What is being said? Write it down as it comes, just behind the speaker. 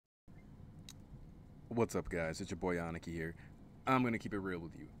What's up, guys? It's your boy Aniki here. I'm going to keep it real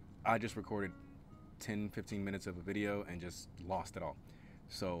with you. I just recorded 10-15 minutes of a video and just lost it all.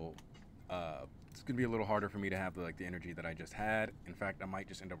 So, it's going to be a little harder for me to have the energy that I just had. In fact, I might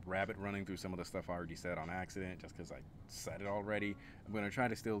just end up rabbit running through some of the stuff I already said on accident just because I said it already. I'm going to try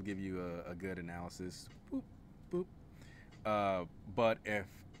to still give you a good analysis. Boop, boop. But if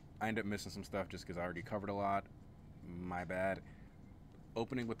I end up missing some stuff just because I already covered a lot, my bad.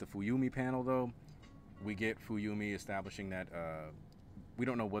 Opening with the Fuyumi panel, though, we get Fuyumi establishing that we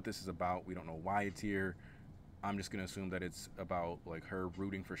don't know what this is about. We don't know why it's here. I'm just gonna assume that it's about her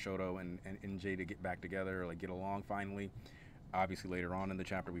rooting for Shoto and NJ to get back together, or get along finally. Obviously, later on in the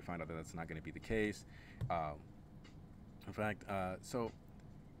chapter, we find out that that's not going to be the case. In fact, so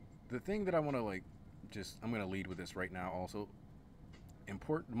the thing that I want to I'm going to lead with this right now. Also,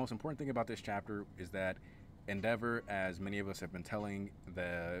 the most important thing about this chapter is that Endeavor, as many of us have been telling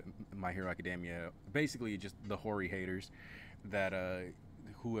the My Hero Academia, basically just the Hori haters, that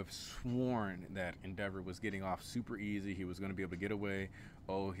who have sworn that Endeavor was getting off super easy, he was going to be able to get away.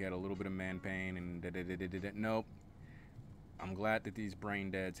 Oh, he had a little bit of man pain and nope. I'm glad that these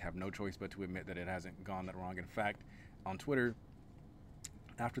brain deads have no choice but to admit that it hasn't gone that wrong. In fact, on Twitter,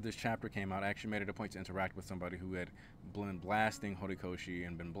 after this chapter came out, I actually made it a point to interact with somebody who had been blasting Horikoshi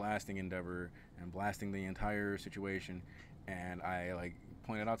and been blasting Endeavor and blasting the entire situation, and I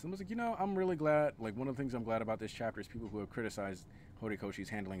pointed out to them, I was like, I'm really glad, one of the things I'm glad about this chapter is people who have criticized Horikoshi's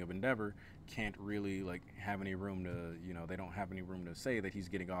handling of Endeavor can't really have any room to, they don't have any room to say that he's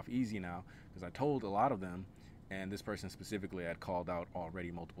getting off easy now, because I told a lot of them, and this person specifically I had called out already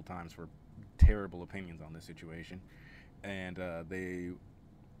multiple times for terrible opinions on this situation, and they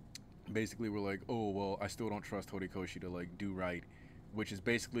basically were like, oh, well, I still don't trust Horikoshi to do right, which is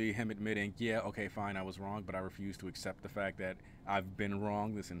basically him admitting, yeah, okay, fine, I was wrong, but I refuse to accept the fact that I've been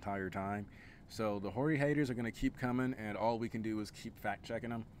wrong this entire time. So the Hori haters are going to keep coming, and all we can do is keep fact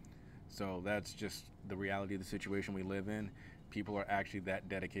checking them. So that's just the reality of the situation we live in. People are actually that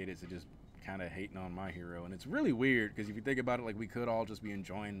dedicated to just kind of hating on My Hero, and it's really weird because if you think about it, we could all just be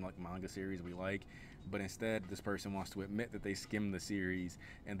enjoying manga series we like, but instead this person wants to admit that they skimmed the series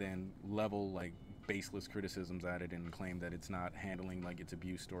and then level baseless criticisms at it and claim that it's not handling its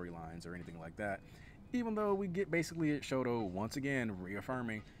abuse storylines or anything like that, even though we get basically at Shoto once again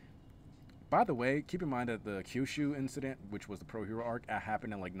reaffirming. By the way, keep in mind that the Kyushu incident, which was the Pro Hero arc,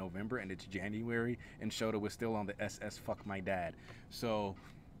 happened in November, and it's January, and Shoto was still on the SS fuck my dad. So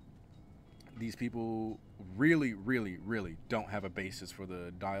these people really, really, really don't have a basis for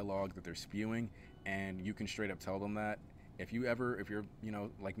the dialogue that they're spewing, and you can straight up tell them that. If you're,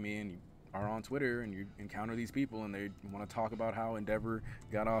 like me, and you are on Twitter and you encounter these people and they want to talk about how Endeavor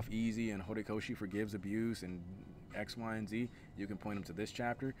got off easy and Horikoshi forgives abuse and X, Y, and Z, you can point them to this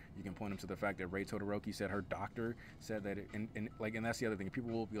chapter. You can point them to the fact that Rei Todoroki said her doctor said that, and that's the other thing.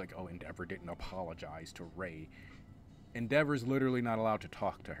 People will be like, oh, Endeavor didn't apologize to Rei. Endeavor's literally not allowed to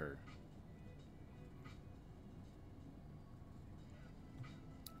talk to her.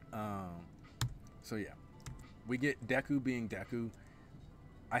 So yeah, we get Deku being Deku.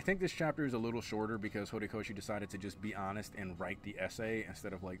 I think this chapter is a little shorter because Horikoshi decided to just be honest and write the essay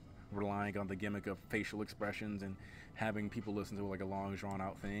instead of relying on the gimmick of facial expressions and having people listen to a long drawn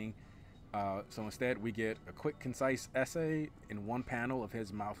out thing. So instead we get a quick concise essay in one panel of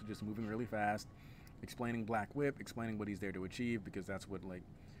his mouth just moving really fast, explaining Black Whip, explaining what he's there to achieve, because that's what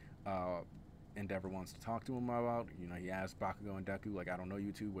Endeavor wants to talk to him about. He asked Bakugo and Deku, I don't know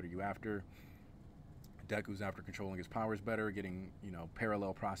you two, what are you after? Deku's after controlling his powers better, getting,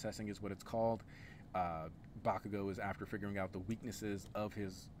 parallel processing is what it's called. Bakugo is after figuring out the weaknesses of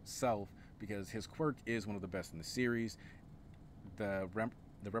his self, because his quirk is one of the best in the series. The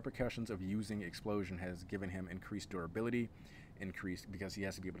repercussions of using explosion has given him increased durability, because he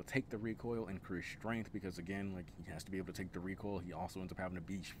has to be able to take the recoil, increased strength, because again, he has to be able to take the recoil. He also ends up having to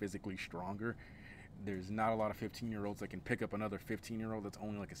be physically stronger. There's not a lot of 15-year-olds that can pick up another 15-year-old that's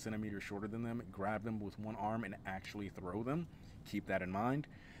only a centimeter shorter than them, grab them with one arm, and actually throw them. Keep that in mind.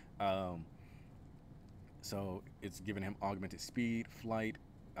 So it's given him augmented speed, flight,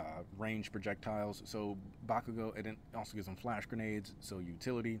 range projectiles. So Bakugo, it also gives him flash grenades, so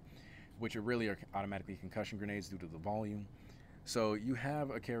utility, which are really automatically concussion grenades due to the volume. So you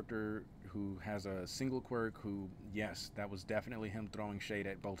have a character who has a single quirk who, yes, that was definitely him throwing shade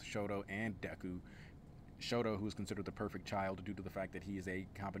at both Shoto and Deku. Shoto, who is considered the perfect child due to the fact that he is a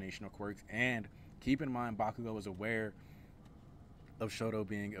combination of quirks. And keep in mind, Bakugo is aware of Shoto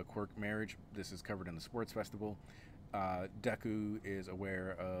being a quirk marriage. This is covered in the sports festival. Deku is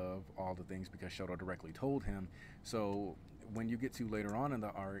aware of all the things because Shoto directly told him. So when you get to later on in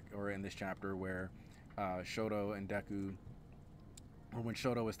the arc, or in this chapter, where Shoto and Deku, or when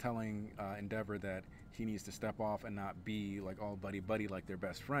Shoto is telling Endeavor that he needs to step off and not be like all buddy buddy like their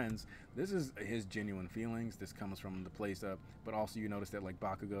best friends. This is his genuine feelings. This comes from the place of, but also you notice that like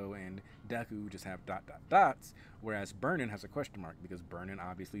Bakugo and Deku just have dots, whereas Burnin has a question mark because Burnin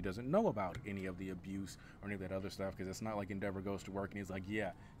obviously doesn't know about any of the abuse or any of that other stuff, because it's not like Endeavor goes to work and he's like,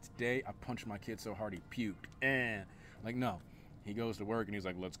 yeah, today I punched my kid so hard he puked. Like, no. He goes to work and he's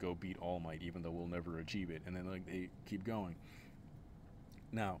like, let's go beat All Might, even though we'll never achieve it. And then like they keep going.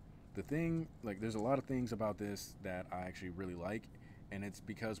 Now, the thing, like, there's a lot of things about this that I actually really like, and it's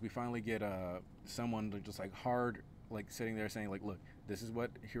because we finally get someone just like hard, like sitting there saying like, look, this is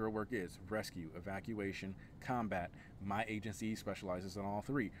what hero work is: rescue, evacuation, combat. My agency specializes in all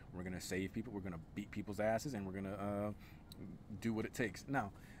three. We're gonna save people, we're gonna beat people's asses, and we're gonna do what it takes.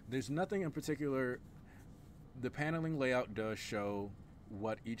 Now, there's nothing in particular. The paneling layout does show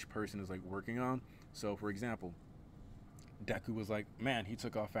what each person is like working on. So, for example, Deku was like, man, he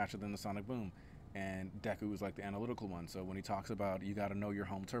took off faster than the sonic boom. And Deku was like the analytical one. So when he talks about you got to know your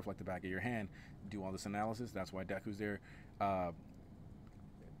home turf like the back of your hand, do all this analysis, that's why Deku's there.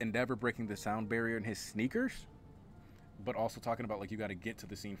 Endeavor breaking the sound barrier in his sneakers, but also talking about like you got to get to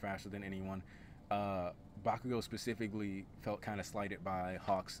the scene faster than anyone. Bakugo specifically felt kind of slighted by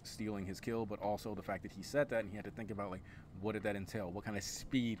Hawks stealing his kill, but also the fact that he said that and he had to think about like, what did that entail? What kind of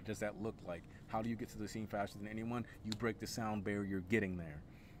speed does that look like? How do you get to the scene faster than anyone? You break the sound barrier getting there.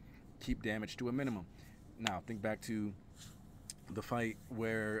 Keep damage to a minimum. Now think back to the fight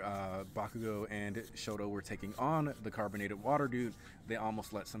where Bakugo and Shoto were taking on the carbonated water dude. They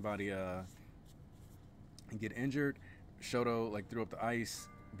almost let somebody get injured. Shoto like threw up the ice,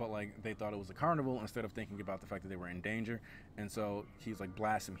 but like they thought it was a carnival instead of thinking about the fact that they were in danger. And so he's like,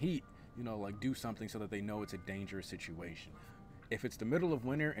 blast some heat, you know, like do something so that they know it's a dangerous situation. If it's the middle of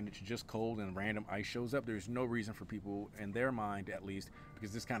winter and it's just cold and random ice shows up, there's no reason for people, in their mind at least,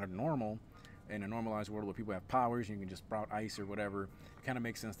 because this is kind of normal in a normalized world where people have powers, you can just sprout ice or whatever. It kind of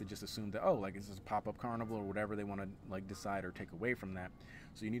makes sense to just assume that, oh, like it's just a pop-up carnival or whatever they want to like decide or take away from that.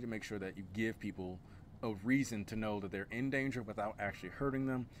 So you need to make sure that you give people a reason to know that they're in danger without actually hurting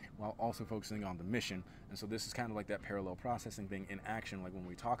them, while also focusing on the mission. And so this is kind of like that parallel processing thing in action. Like when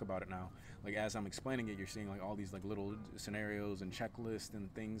we talk about it now, like as I'm explaining it, you're seeing like all these like little scenarios and checklists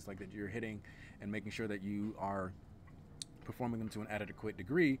and things like that you're hitting and making sure that you are performing them to an adequate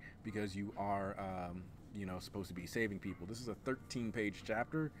degree, because you are you know, supposed to be saving people. This is a 13-page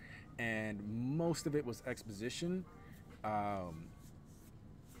chapter and most of it was exposition.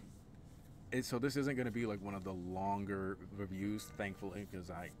 So this isn't going to be like one of the longer reviews, thankfully, because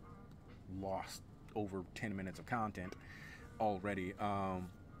I lost over 10 minutes of content already.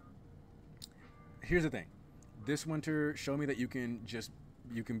 Here's the thing. This winter, show me that you can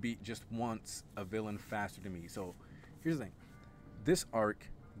beat just once a villain faster than me. So here's the thing. This arc,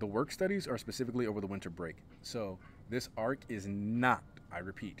 the work studies are specifically over the winter break. So this arc is not, I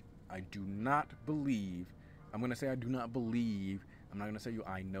repeat, I do not believe, I'm going to say I do not believe, I'm not going to say you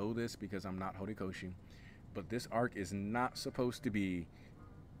I know this because I'm not Horikoshi, but this arc is not supposed to be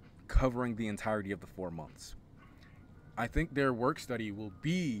covering the entirety of the 4 months. I think their work study will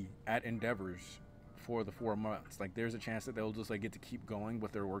be at Endeavor's for the 4 months. Like there's a chance that they'll just like get to keep going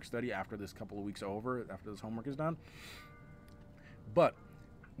with their work study after this couple of weeks are over, after this homework is done. But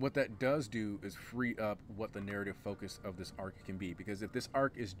what that does do is free up what the narrative focus of this arc can be, because if this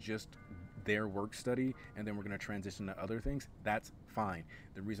arc is just their work study and then we're going to transition to other things, that's fine.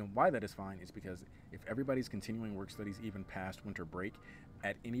 The reason why that is fine is because if everybody's continuing work studies even past winter break,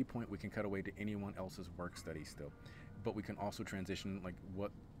 at any point we can cut away to anyone else's work study still, but we can also transition like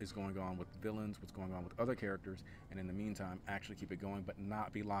what is going on with villains, what's going on with other characters, and in the meantime actually keep it going, but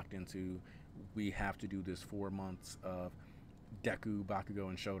not be locked into we have to do this 4 months of Deku, Bakugo,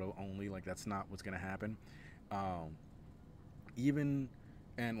 and Shoto only. Like that's not what's going to happen. Even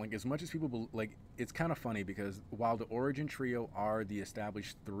and like as much as people like, it's kind of funny because while the origin trio are the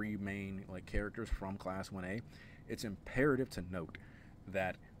established 3 main like characters from Class 1A, it's imperative to note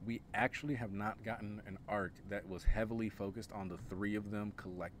that we actually have not gotten an arc that was heavily focused on the 3 of them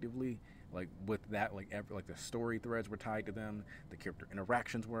collectively. Like with that, like the story threads were tied to them, the character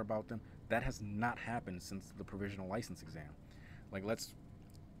interactions were about them. That has not happened since the provisional license exam.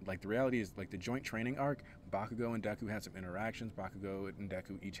 Like the reality is like the joint training arc, Bakugo and Deku had some interactions. Bakugo and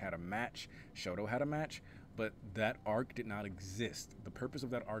Deku each had a match. Shoto had a match, but that arc did not exist. The purpose of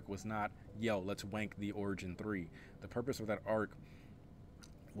that arc was not, yo, let's wank the Origin 3. The purpose of that arc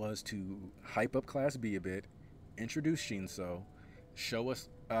was to hype up Class B a bit, introduce Shinso, show us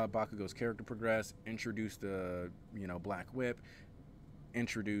Bakugo's character progress, introduce the, you know, Black Whip,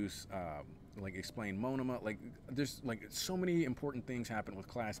 introduce like explain Monoma. Like there's like so many important things happen with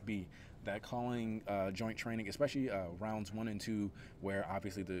Class B that calling joint training, especially rounds 1 and 2, where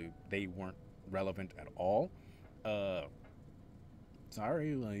obviously they weren't relevant at all. Uh,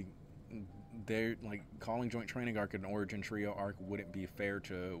 Sorry, like they're like calling joint training arc an origin trio arc wouldn't be fair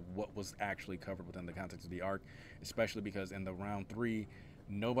to what was actually covered within the context of the arc, especially because in the round 3,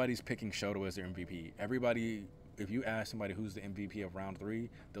 nobody's picking Shoto as their MVP. Everybody, if you ask somebody who's the MVP of round 3,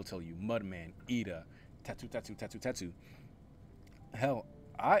 they'll tell you Mudman, Ida, Tetsu, Tetsu, Tetsu, Tetsu. Hell,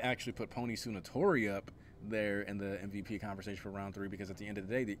 I actually put Pony Sunatori up there in the MVP conversation for round 3 because at the end of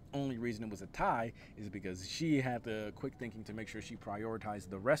the day, the only reason it was a tie is because she had the quick thinking to make sure she prioritized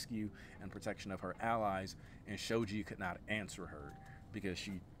the rescue and protection of her allies, and Shoji could not answer her because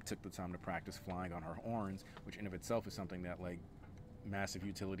she took the time to practice flying on her horns, which in of itself is something that like massive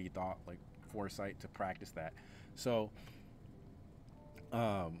utility thought, like foresight to practice that. So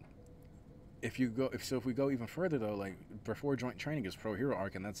um if we go even further though, like before joint training is Pro Hero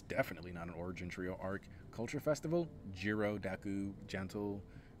arc, and that's definitely not an origin trio arc. Culture Festival, Jiro, Deku, Gentle,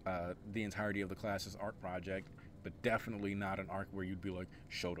 the entirety of the class's art project, but definitely not an arc where you'd be like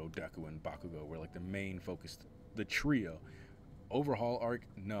Shoto, Deku, and Bakugo, where like the main focus, the trio. Overhaul arc,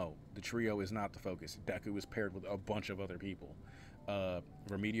 no, the trio is not the focus. Deku is paired with a bunch of other people.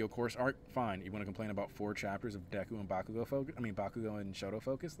 Remedial course arc, fine. You want to complain about 4 chapters of Deku and Bakugo focus? I mean Bakugo and Shoto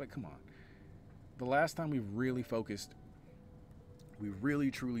focus? Like, come on. The last time we really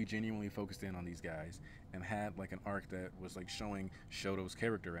truly genuinely focused in on these guys and had like an arc that was like showing Shoto's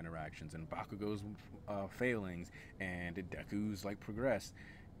character interactions and Bakugo's failings and Deku's like progress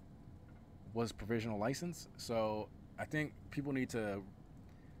was Provisional License. So I think people need to,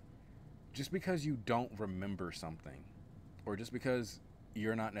 just because you don't remember something or just because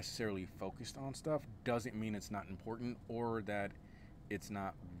you're not necessarily focused on stuff doesn't mean it's not important or that it's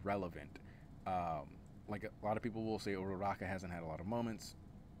not relevant. Like a lot of people will say Uraraka hasn't had a lot of moments.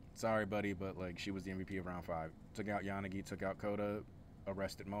 Sorry, buddy, but like she was the MVP of round 5. Took out Yanagi, took out Koda,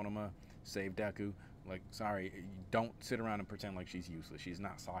 arrested Monoma, saved Deku. Like, sorry, don't sit around and pretend like she's useless. She's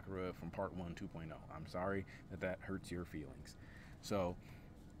not Sakura from Part 1 2.0. I'm sorry that hurts your feelings. So,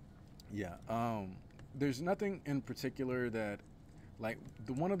 yeah, there's nothing in particular that, like,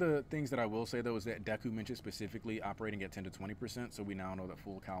 one of the things that I will say though is that Deku mentioned specifically operating at 10 to 20%, so we now know that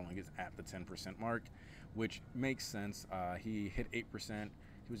full cowling is at the 10% mark, which makes sense. He hit 8%.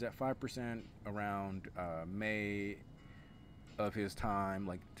 He was at 5% around May of his time,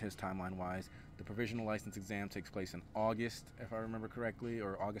 like his timeline wise. The provisional license exam takes place in August, if I remember correctly,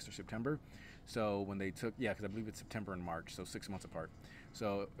 or August or September. So when they took, yeah, because I believe it's September and March, so 6 months apart.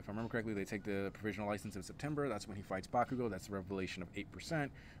 So if I remember correctly, they take the provisional license in September. That's when he fights Bakugo. That's the revelation of 8%.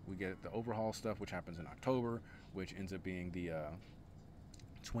 We get the overhaul stuff, which happens in October, which ends up being the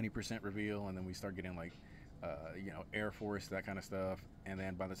 20% reveal, and then we start getting like Air Force, that kind of stuff. And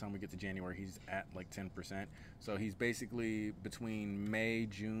then by the time we get to January, he's at like 10%. So he's basically between May,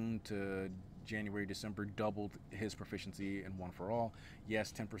 June to January, December, doubled his proficiency in One for All.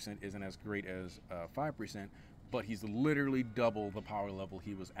 Yes, 10% isn't as great as 5%, but he's literally double the power level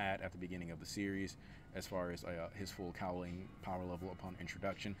he was at the beginning of the series as far as his full cowling power level upon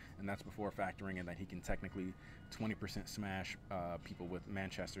introduction, and that's before factoring in that he can technically 20% smash people with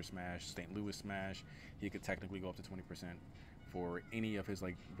Manchester Smash, St. Louis Smash. He could technically go up to 20% for any of his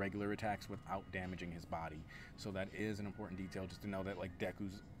like regular attacks without damaging his body. So that is an important detail, just to know that like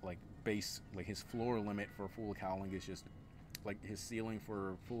Deku's like base, like his floor limit for full cowling is just like his ceiling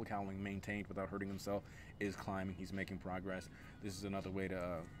for full cowling maintained without hurting himself is climbing. He's making progress. This is another way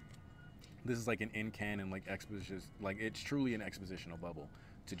to this is like an in canon like exposition, like it's truly an expositional bubble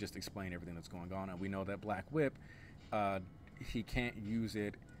to just explain everything that's going on. And we know that Black Whip, he can't use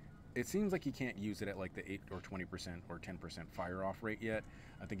it. It seems like he can't use it at like the 8 or 20% or 10% fire off rate yet.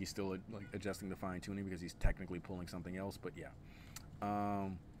 I think he's still like adjusting the fine tuning because he's technically pulling something else. But yeah,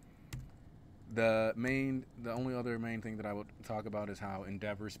 the only other main thing that I would talk about is how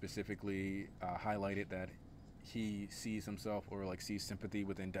Endeavor specifically highlighted that he sees himself or like sees sympathy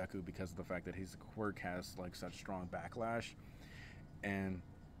within Deku because of the fact that his quirk has like such strong backlash, and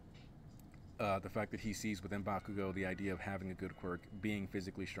the fact that he sees within Bakugo the idea of having a good quirk, being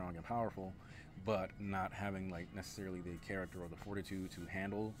physically strong and powerful, but not having like necessarily the character or the fortitude to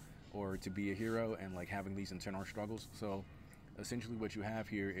handle or to be a hero, and like having these internal struggles. So essentially what you have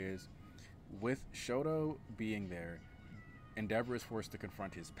here is, with Shoto being there, Endeavor is forced to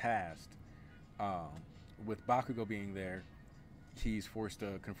confront his past. With Bakugo being there, he's forced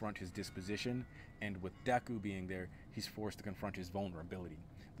to confront his disposition, and with Deku being there, he's forced to confront his vulnerability.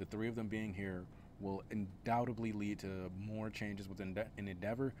 The three of them being here will undoubtedly lead to more changes within in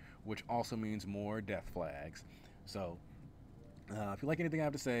Endeavor, which also means more death flags. So if you like anything I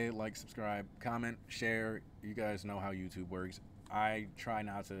have to say, like, subscribe, comment, share. You guys know how YouTube works. I try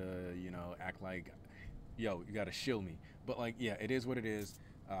not to, act like, yo, you gotta shill me. But like, yeah, it is what it is.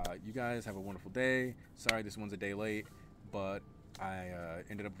 You guys have a wonderful day. Sorry this one's a day late, but I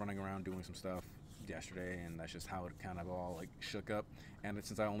ended up running around doing some stuff yesterday, and that's just how it kind of all like shook up. And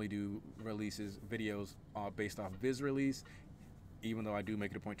since I only do videos based off Viz release, even though I do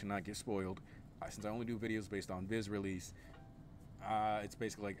make it a point to not get spoiled, since I only do videos based on Viz release, it's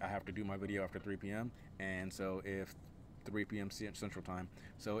basically like I have to do my video after 3 p.m. And so if 3 p.m. Central Time.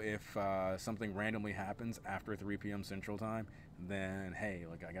 So if something randomly happens after 3 p.m. Central Time, then hey,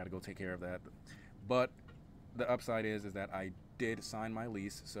 like I got to go take care of that. But the upside is that I did sign my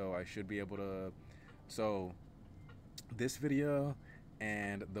lease, so I should be able to. So this video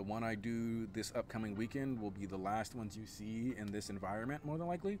and the one I do this upcoming weekend will be the last ones you see in this environment, more than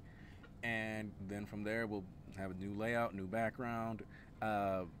likely. And then from there, we'll have a new layout, new background.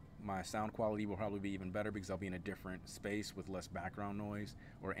 My sound quality will probably be even better because I'll be in a different space with less background noise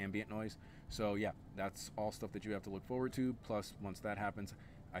or ambient noise. So yeah, that's all stuff that you have to look forward to. Plus, once that happens,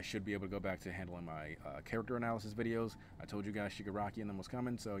 I should be able to go back to handling my character analysis videos. I told you guys Shigaraki and them was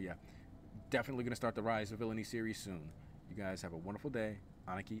coming, so yeah, definitely going to start the Rise of Villainy series soon. You guys have a wonderful day.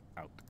 Aniki out.